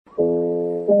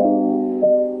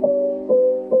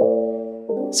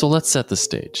So let's set the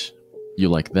stage. You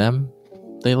like them,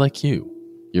 they like you.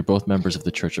 You're both members of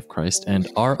the Church of Christ and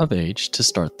are of age to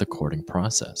start the courting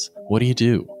process. What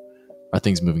do? Are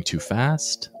things moving too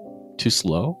fast? Too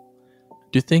slow?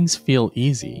 Do things feel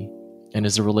easy? And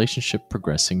is the relationship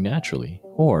progressing naturally?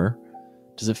 Or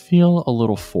does it feel a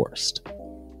little forced?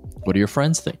 What do your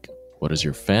friends think? What does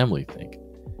your family think?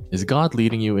 Is God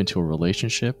leading you into a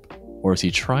relationship, or is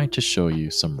he trying to show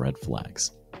you some red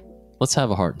flags? Let's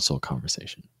have a heart and soul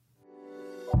conversation.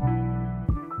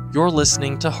 You're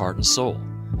listening to Heart and Soul,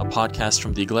 a podcast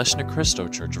from the Iglesia Ni Cristo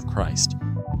Church of Christ.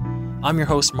 I'm your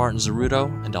host, Martin Zeruto,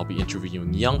 and I'll be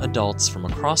interviewing young adults from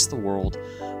across the world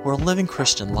who are living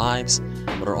Christian lives,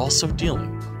 but are also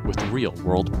dealing with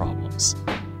real-world problems.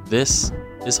 This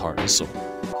is Heart and Soul.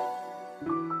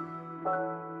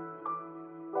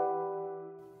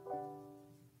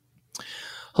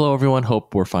 Hello everyone,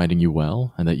 hope we're finding you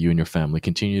well and that you and your family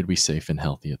continue to be safe and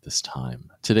healthy at this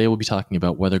time. Today we'll be talking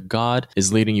about whether God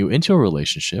is leading you into a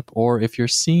relationship or if you're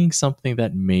seeing something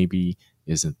that maybe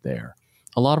isn't there.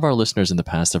 A lot of our listeners in the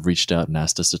past have reached out and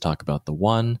asked us to talk about the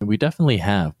one, and we definitely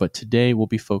have, but today we'll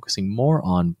be focusing more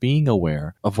on being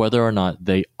aware of whether or not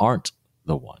they aren't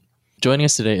the one. Joining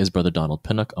us today is Brother Donald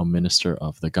Pinnock, a minister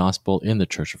of the gospel in the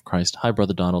Church of Christ. Hi,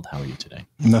 Brother Donald. How are you today?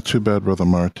 Not too bad, Brother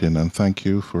Martin, and thank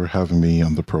you for having me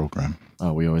on the program.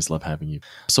 Oh, we always love having you.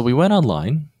 So we went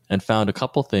online and found a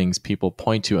couple things people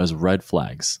point to as red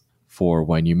flags for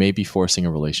when you may be forcing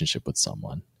a relationship with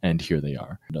someone. And here they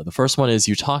are. The first one is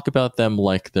you talk about them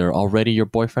like they're already your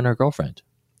boyfriend or girlfriend,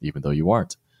 even though you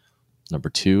aren't.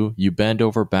 Number 2, you bend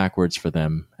over backwards for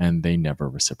them and they never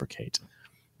reciprocate.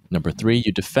 Number 3,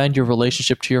 you defend your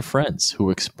relationship to your friends who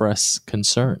express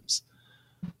concerns.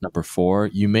 Number 4,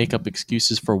 you make up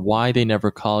excuses for why they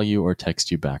never call you or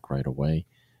text you back right away.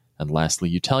 And lastly,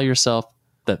 you tell yourself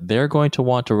that they're going to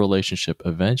want a relationship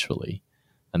eventually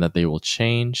and that they will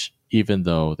change even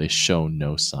though they show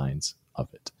no signs of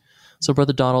it. So,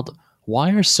 Brother Donald,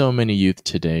 why are so many youth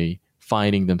today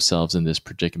finding themselves in this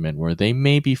predicament where they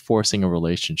may be forcing a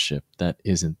relationship that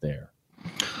isn't there?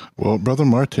 Well, Brother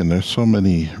Martin, there's so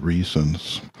many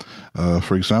reasons.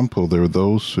 For example, there are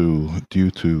those who, due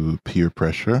to peer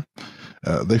pressure,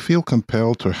 they feel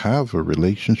compelled to have a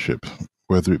relationship,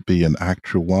 whether it be an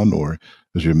actual one or,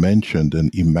 as you mentioned, an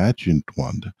imagined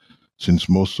one, since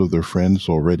most of their friends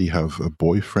already have a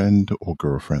boyfriend or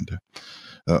girlfriend.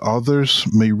 Others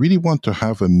may really want to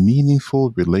have a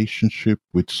meaningful relationship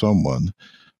with someone.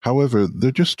 However,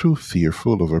 they're just too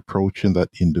fearful of approaching that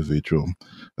individual.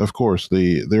 Of course,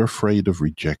 they're afraid of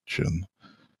rejection.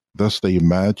 Thus, they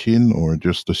imagine or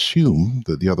just assume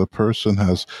that the other person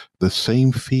has the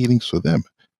same feelings for them,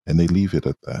 and they leave it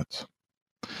at that.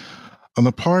 On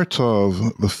the part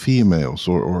of the females,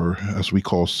 or as we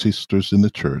call sisters in the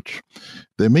church,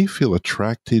 they may feel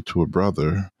attracted to a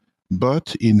brother,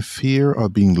 but in fear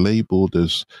of being labeled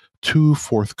as too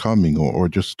forthcoming or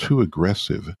just too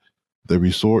aggressive, they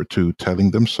resort to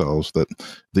telling themselves that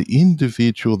the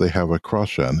individual they have a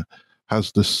crush on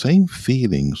has the same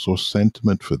feelings or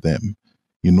sentiment for them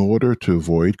in order to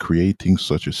avoid creating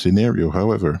such a scenario.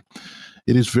 However,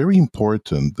 it is very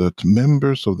important that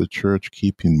members of the church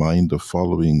keep in mind the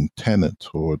following tenet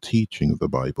or teaching of the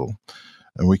Bible.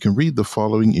 And we can read the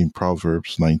following in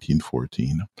Proverbs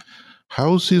 19:14.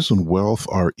 Houses and wealth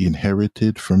are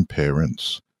inherited from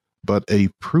parents, but a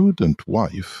prudent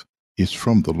wife is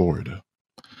from the Lord.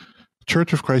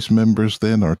 Church of Christ members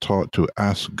then are taught to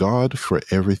ask God for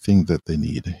everything that they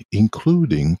need,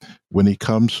 including when it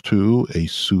comes to a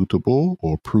suitable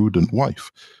or prudent wife,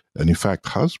 and in fact,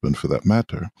 husband for that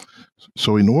matter.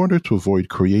 So in order to avoid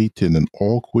creating an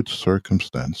awkward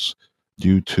circumstance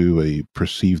due to a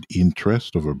perceived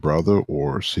interest of a brother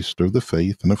or sister of the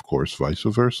faith, and of course, vice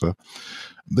versa,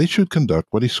 they should conduct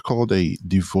what is called a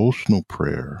devotional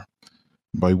prayer,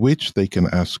 by which they can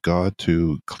ask God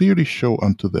to clearly show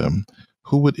unto them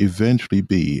who would eventually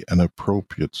be an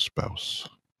appropriate spouse.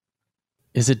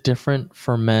 Is it different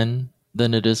for men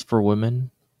than it is for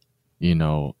women?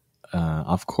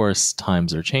 Of course,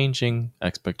 times are changing,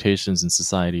 expectations in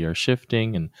society are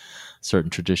shifting, and certain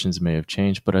traditions may have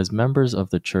changed. But as members of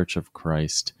the Church of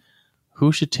Christ,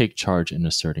 who should take charge in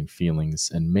asserting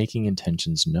feelings and making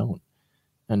intentions known?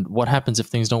 And what happens if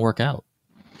things don't work out?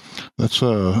 That's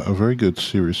a very good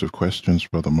series of questions,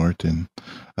 Brother Martin.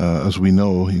 As we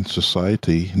know, in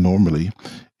society, normally,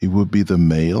 it would be the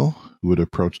male who would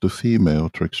approach the female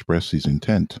to express his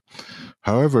intent.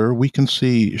 However, we can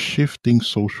see shifting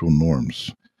social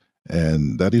norms,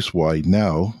 and that is why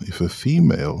now, if a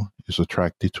female is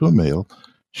attracted to a male,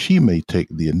 she may take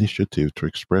the initiative to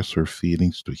express her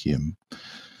feelings to him.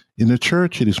 In a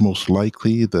church, it is most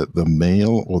likely that the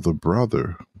male or the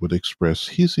brother would express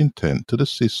his intent to the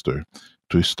sister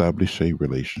to establish a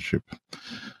relationship.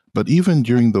 But even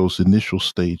during those initial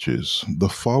stages, the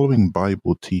following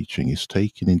Bible teaching is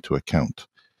taken into account.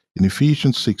 In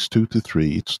Ephesians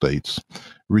 6:2-3, it states,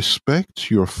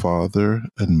 "Respect your father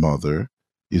and mother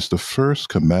is the first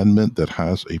commandment that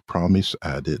has a promise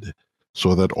added,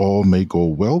 so that all may go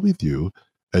well with you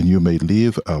and you may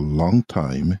live a long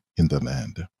time in the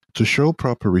land." To show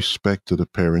proper respect to the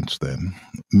parents, then,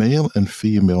 male and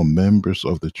female members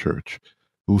of the church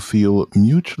who feel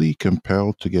mutually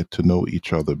compelled to get to know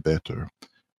each other better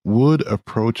would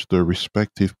approach their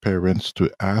respective parents to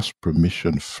ask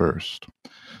permission first.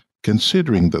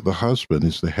 Considering that the husband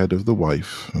is the head of the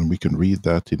wife, and we can read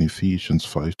that in Ephesians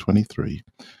 5:23,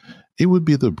 it would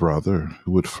be the brother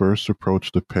who would first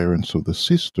approach the parents of the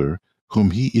sister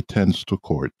whom he intends to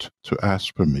court to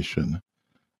ask permission.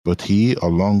 But he,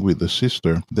 along with the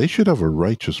sister, they should have a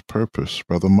righteous purpose,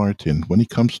 Brother Martin, when it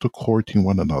comes to courting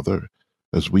one another,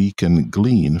 as we can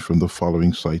glean from the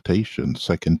following citation,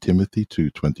 2 Timothy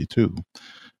 2:22.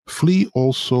 "Flee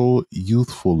also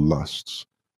youthful lusts,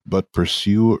 but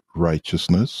pursue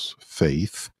righteousness,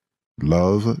 faith,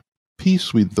 love,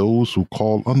 peace with those who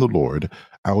call on the Lord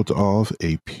out of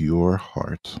a pure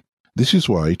heart." This is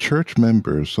why church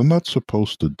members are not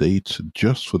supposed to date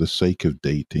just for the sake of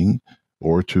dating,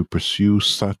 or to pursue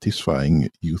satisfying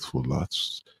youthful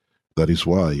lusts. That is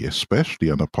why,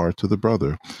 especially on the part of the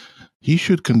brother, he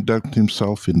should conduct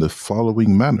himself in the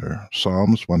following manner.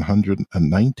 Psalms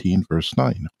 119, verse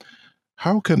 9.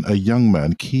 "How can a young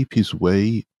man keep his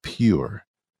way pure?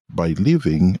 By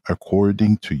living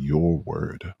according to your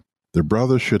word." The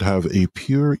brother should have a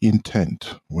pure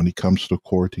intent when it comes to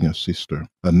courting a sister,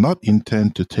 and not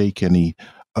intend to take any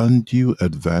undue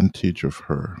advantage of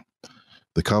her.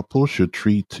 The couple should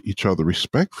treat each other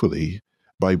respectfully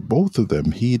by both of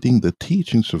them heeding the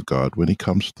teachings of God when it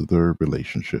comes to their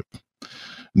relationship.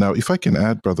 Now, if I can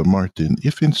add, Brother Martin,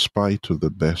 if in spite of the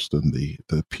best and the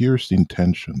purest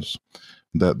intentions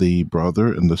that the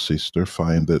brother and the sister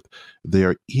find that they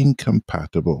are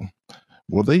incompatible,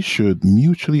 well, they should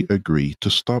mutually agree to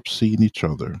stop seeing each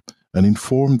other and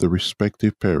inform the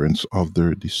respective parents of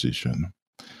their decision.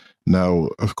 Now,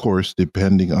 of course,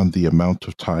 depending on the amount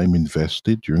of time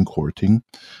invested during courting,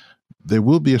 there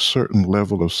will be a certain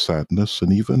level of sadness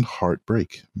and even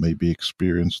heartbreak may be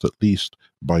experienced at least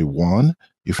by one,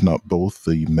 if not both,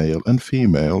 the male and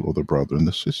female, or the brother and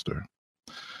the sister.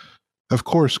 Of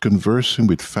course, conversing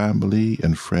with family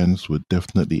and friends would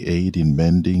definitely aid in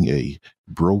mending a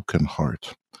broken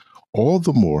heart. All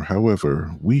the more,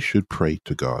 however, we should pray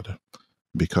to God,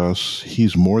 because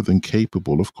he's more than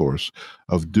capable, of course,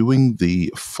 of doing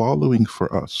the following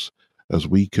for us, as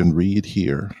we can read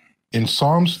here. In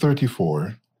Psalms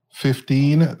 34,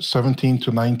 15,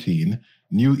 17-19,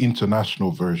 New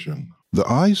International Version. "The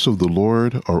eyes of the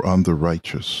Lord are on the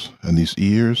righteous, and his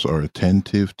ears are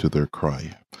attentive to their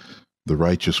cry. The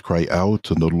righteous cry out,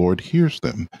 and the Lord hears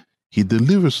them. He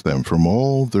delivers them from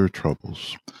all their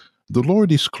troubles. The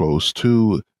Lord is close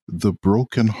to the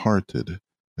brokenhearted,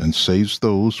 and saves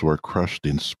those who are crushed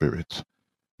in spirit.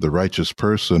 The righteous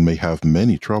person may have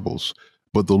many troubles,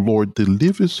 but the Lord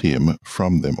delivers him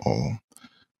from them all."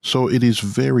 So it is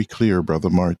very clear,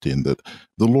 Brother Martin, that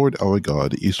the Lord our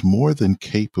God is more than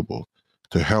capable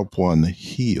to help one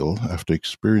heal after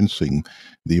experiencing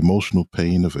the emotional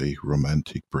pain of a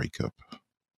romantic breakup.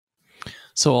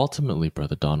 So ultimately,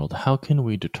 Brother Donald, how can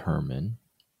we determine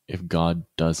if God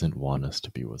doesn't want us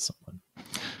to be with someone?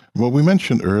 Well, we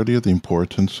mentioned earlier the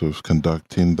importance of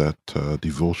conducting that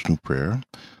devotional prayer,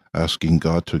 asking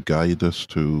God to guide us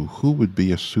to who would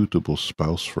be a suitable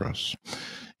spouse for us.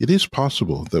 It is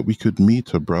possible that we could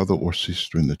meet a brother or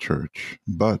sister in the church,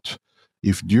 but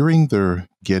if during their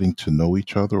getting to know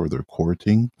each other or their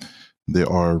courting, there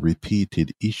are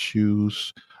repeated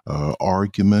issues,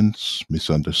 arguments,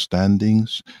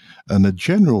 misunderstandings, and a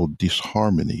general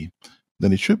disharmony,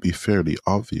 then it should be fairly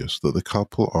obvious that the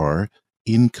couple are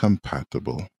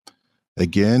incompatible.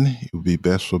 Again, it would be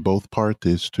best for both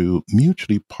parties to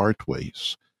mutually part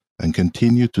ways and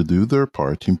continue to do their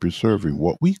part in preserving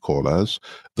what we call as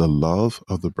the love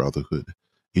of the brotherhood,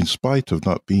 in spite of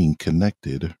not being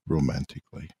connected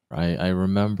romantically. I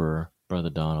remember, Brother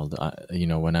Donald,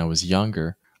 when I was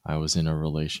younger, I was in a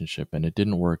relationship and it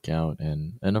didn't work out.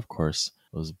 And of course,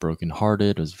 I was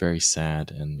brokenhearted. It was very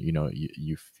sad. And,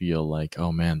 you feel like,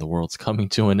 oh man, the world's coming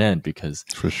to an end because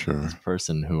For sure. this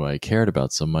person who I cared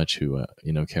about so much, who,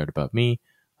 cared about me,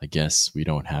 I guess we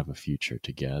don't have a future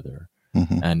together.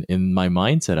 Mhm. And in my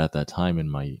mindset at that time, in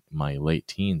my late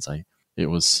teens,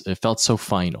 it felt so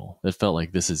final. It felt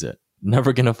like, this is it.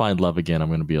 Never gonna find love again. I'm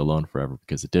gonna be alone forever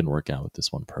because it didn't work out with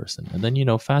this one person. And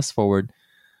then, fast forward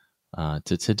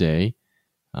to today,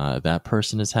 that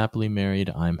person is happily married.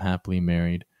 I'm happily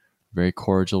married. Very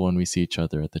cordial when we see each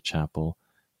other at the chapel.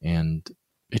 And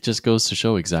it just goes to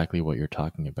show exactly what you're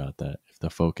talking about, that if the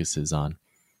focus is on,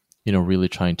 really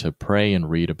trying to pray and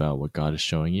read about what God is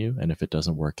showing you, and if it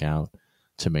doesn't work out,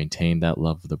 to maintain that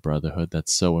love of the brotherhood,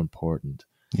 that's so important.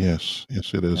 Yes,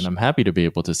 it is. And I'm happy to be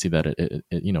able to see that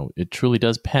it truly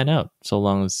does pan out, so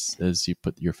long as you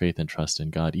put your faith and trust in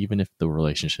God, even if the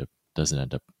relationship doesn't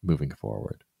end up moving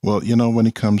forward. Well, when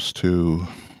it comes to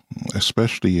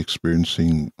especially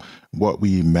experiencing what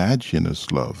we imagine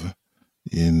as love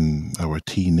in our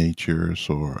teenagers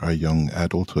or our young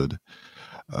adulthood,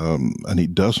 and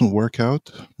it doesn't work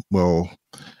out, well,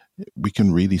 we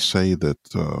can really say that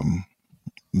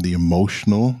the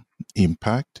emotional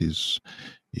impact is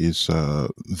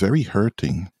very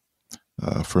hurting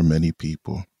for many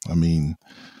people. I mean,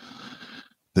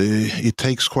 it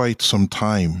takes quite some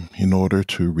time in order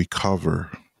to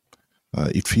recover.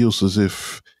 It feels as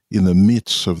if in the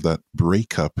midst of that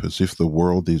breakup, as if the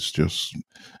world is just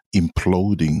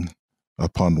imploding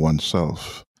upon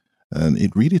oneself. And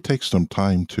it really takes some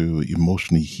time to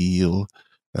emotionally heal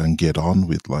and get on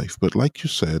with life. But like you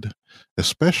said,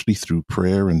 especially through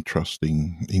prayer and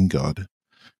trusting in God,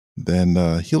 then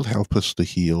He'll help us to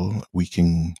heal. We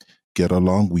can get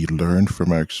along. We learn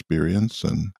from our experience,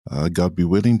 and God be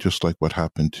willing, just like what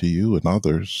happened to you and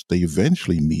others, they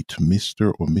eventually meet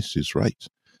Mr. or Mrs. Right.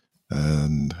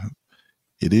 And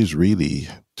it is really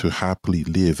to happily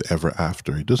live ever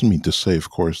after. It doesn't mean to say, of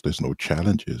course, there's no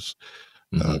challenges.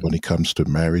 When it comes to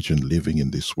marriage and living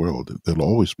in this world, there'll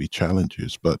always be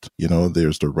challenges, but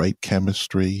there's the right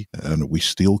chemistry, and we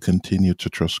still continue to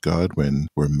trust God when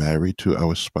we're married to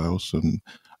our spouse, and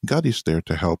God is there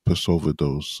to help us over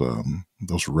those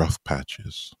rough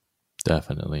patches.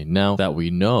 Definitely. Now that we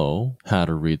know how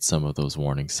to read some of those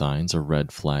warning signs or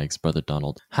red flags, Brother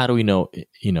Donald, how do we know,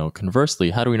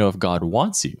 conversely, how do we know if God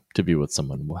wants you to be with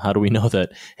someone? How do we know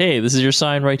that, hey, this is your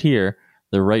sign right here?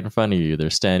 They're right in front of you. They're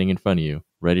standing in front of you,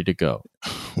 ready to go.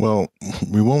 Well,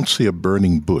 we won't see a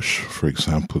burning bush, for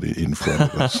example, in front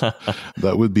of us.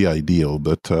 That would be ideal.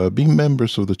 But being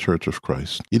members of the Church of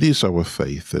Christ, it is our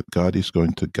faith that God is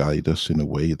going to guide us in a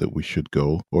way that we should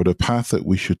go, or the path that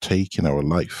we should take in our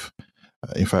life.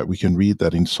 In fact, we can read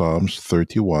that in Psalms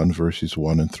 31, verses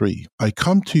 1 and 3. I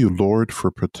come to you, Lord,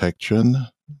 for protection.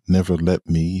 Never let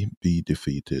me be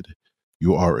defeated.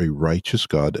 You are a righteous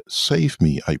God. Save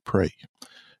me, I pray.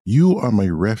 You are my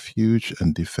refuge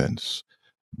and defense.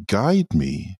 Guide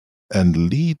me and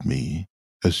lead me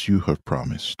as you have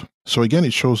promised. So again,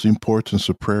 it shows the importance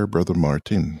of prayer, Brother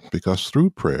Martin, because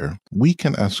through prayer, we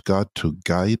can ask God to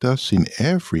guide us in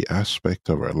every aspect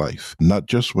of our life, not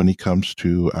just when it comes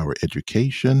to our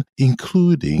education,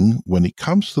 including when it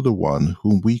comes to the one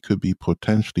whom we could be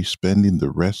potentially spending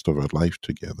the rest of our life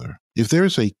together. If there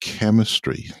is a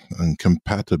chemistry and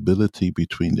compatibility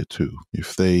between the two,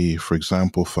 if they, for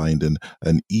example, find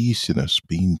an easiness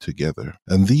being together,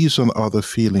 and these and other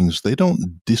feelings, they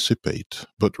don't dissipate,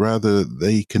 but rather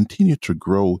they continue to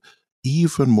grow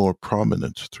even more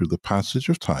prominent through the passage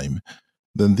of time,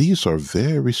 then these are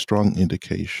very strong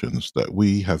indications that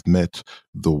we have met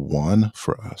the one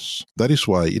for us. That is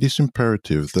why it is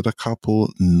imperative that a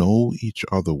couple know each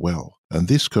other well. And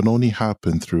this can only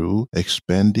happen through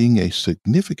expending a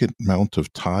significant amount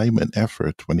of time and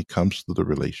effort when it comes to the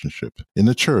relationship. In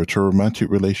the church, a romantic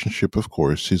relationship, of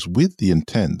course, is with the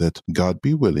intent that, God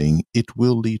be willing, it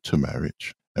will lead to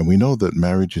marriage. And we know that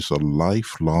marriage is a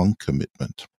lifelong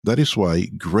commitment. That is why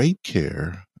great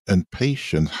care and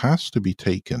patience has to be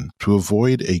taken to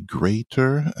avoid a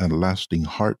greater and lasting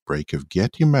heartbreak of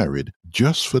getting married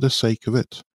just for the sake of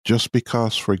it. Just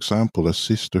because, for example, a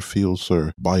sister feels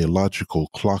her biological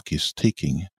clock is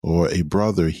ticking, or a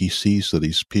brother, he sees that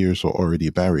his peers are already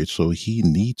married, so he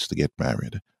needs to get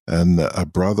married. And a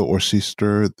brother or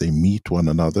sister, they meet one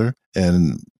another,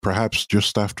 and perhaps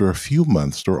just after a few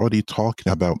months, they're already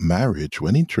talking about marriage,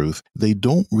 when in truth, they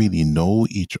don't really know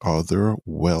each other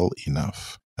well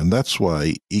enough. And that's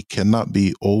why it cannot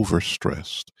be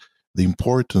overstressed. The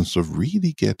importance of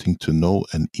really getting to know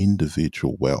an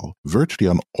individual well, virtually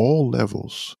on all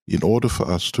levels, in order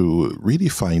for us to really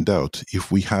find out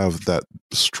if we have that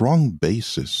strong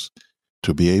basis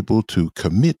to be able to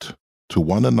commit to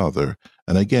one another.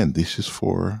 And again, this is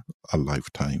for a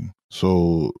lifetime.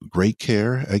 So great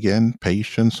care, again,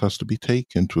 patience has to be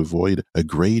taken to avoid a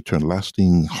great and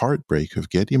lasting heartbreak of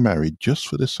getting married just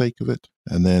for the sake of it.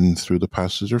 And then through the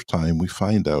passage of time, we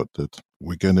find out that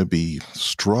we're going to be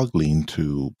struggling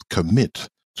to commit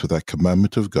to that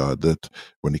commandment of God that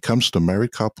when it comes to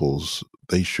married couples,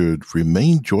 they should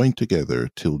remain joined together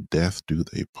till death do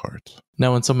they part.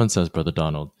 Now, when someone says, Brother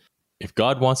Donald, if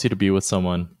God wants you to be with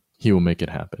someone, he will make it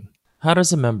happen. How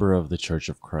does a member of the Church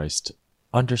of Christ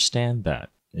understand that?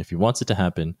 If he wants it to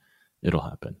happen, it'll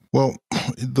happen. Well,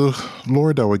 the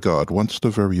Lord our God wants the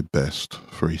very best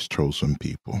for his chosen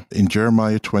people. In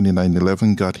Jeremiah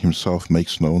 29:11, God himself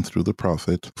makes known through the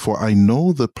prophet, "For I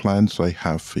know the plans I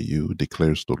have for you,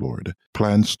 declares the Lord,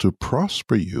 plans to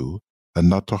prosper you and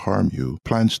not to harm you,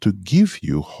 plans to give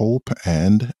you hope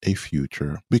and a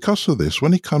future." Because of this,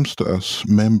 when it comes to us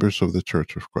members of the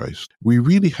Church of Christ, we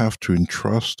really have to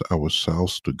entrust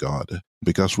ourselves to God,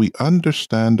 because we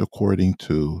understand, according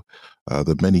to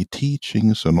the many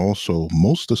teachings, and also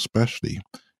most especially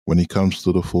when it comes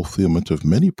to the fulfillment of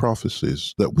many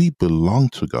prophecies, that we belong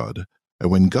to God. And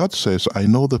when God says, "I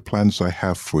know the plans I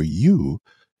have for you,"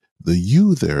 the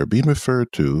you there being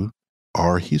referred to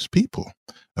are his people.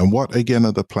 And what again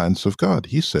are the plans of God?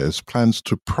 He says plans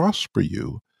to prosper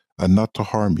you and not to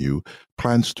harm you,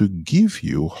 plans to give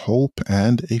you hope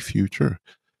and a future.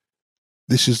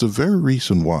 This is the very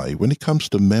reason why, when it comes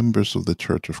to members of the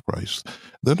Church of Christ,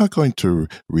 they're not going to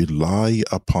rely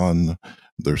upon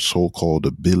their so-called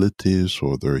abilities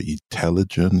or their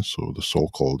intelligence or the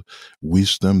so-called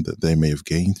wisdom that they may have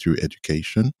gained through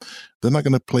education. They're not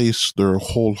going to place their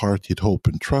wholehearted hope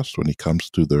and trust when it comes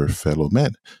to their fellow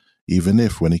men, even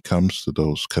if when it comes to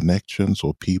those connections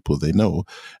or people they know,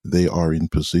 they are in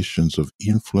positions of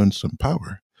influence and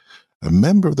power. A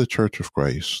member of the Church of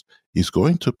Christ is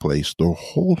going to place their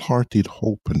wholehearted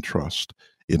hope and trust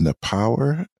in the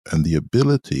power and the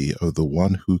ability of the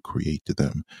one who created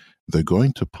them. They're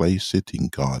going to place it in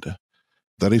God.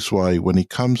 That is why when it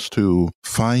comes to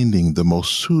finding the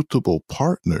most suitable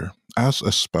partner as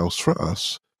a spouse for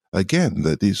us, again,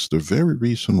 that is the very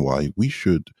reason why we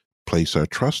should place our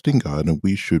trust in God and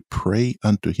we should pray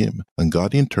unto him. And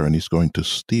God in turn is going to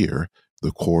steer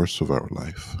the course of our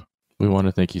life. We want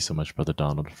to thank you so much, Brother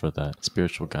Donald, for that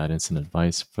spiritual guidance and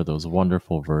advice, for those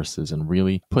wonderful verses, and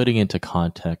really putting into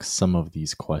context some of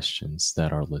these questions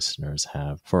that our listeners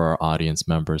have. For our audience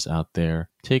members out there,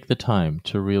 take the time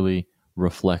to really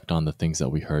reflect on the things that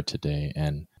we heard today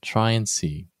and try and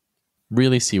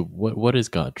really see what is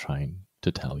God trying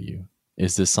to tell you.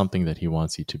 Is this something that he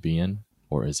wants you to be in,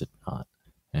 or is it not?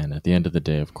 And at the end of the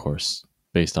day, of course,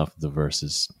 based off of the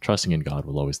verses, trusting in God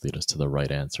will always lead us to the right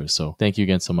answer. So thank you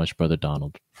again so much, Brother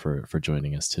Donald, for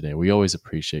joining us today. We always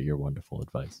appreciate your wonderful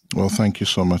advice. Well, thank you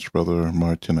so much, Brother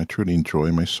Martin. I truly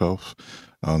enjoy myself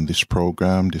on this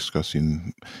program,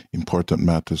 discussing important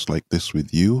matters like this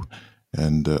with you.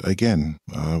 And again,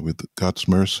 with God's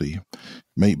mercy,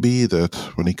 may it be that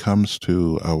when it comes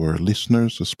to our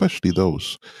listeners, especially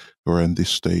those who are in this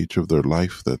stage of their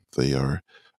life, that they are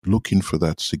looking for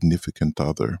that significant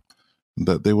other,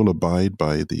 that they will abide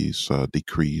by these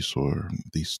decrees or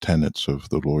these tenets of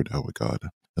the Lord our God.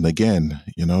 And again,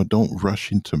 don't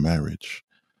rush into marriage,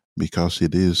 because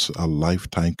it is a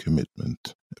lifetime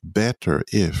commitment. Better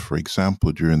if, for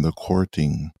example, during the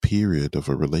courting period of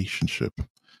a relationship,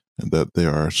 that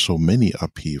there are so many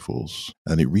upheavals,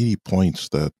 and it really points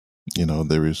that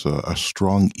there is a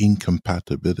strong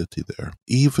incompatibility there,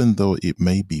 even though it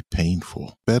may be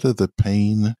painful. Better the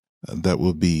pain that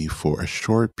will be for a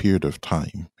short period of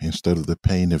time, instead of the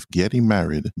pain of getting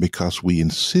married because we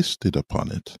insisted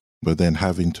upon it, but then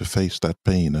having to face that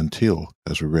pain until,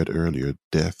 as we read earlier,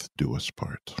 death do us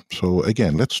part. So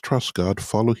again, let's trust God,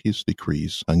 follow his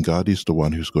decrees, and God is the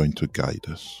one who's going to guide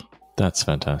us. That's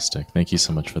fantastic. Thank you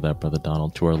so much for that, Brother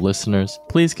Donald. To our listeners,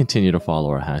 please continue to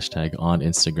follow our hashtag on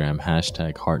Instagram,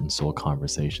 hashtag Heart and Soul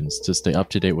Conversations, to stay up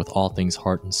to date with all things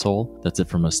heart and soul. That's it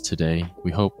from us today. We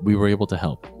hope we were able to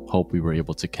help, hope we were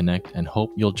able to connect, and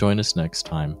hope you'll join us next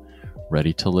time,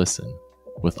 ready to listen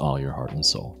with all your heart and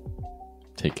soul.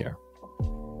 Take care.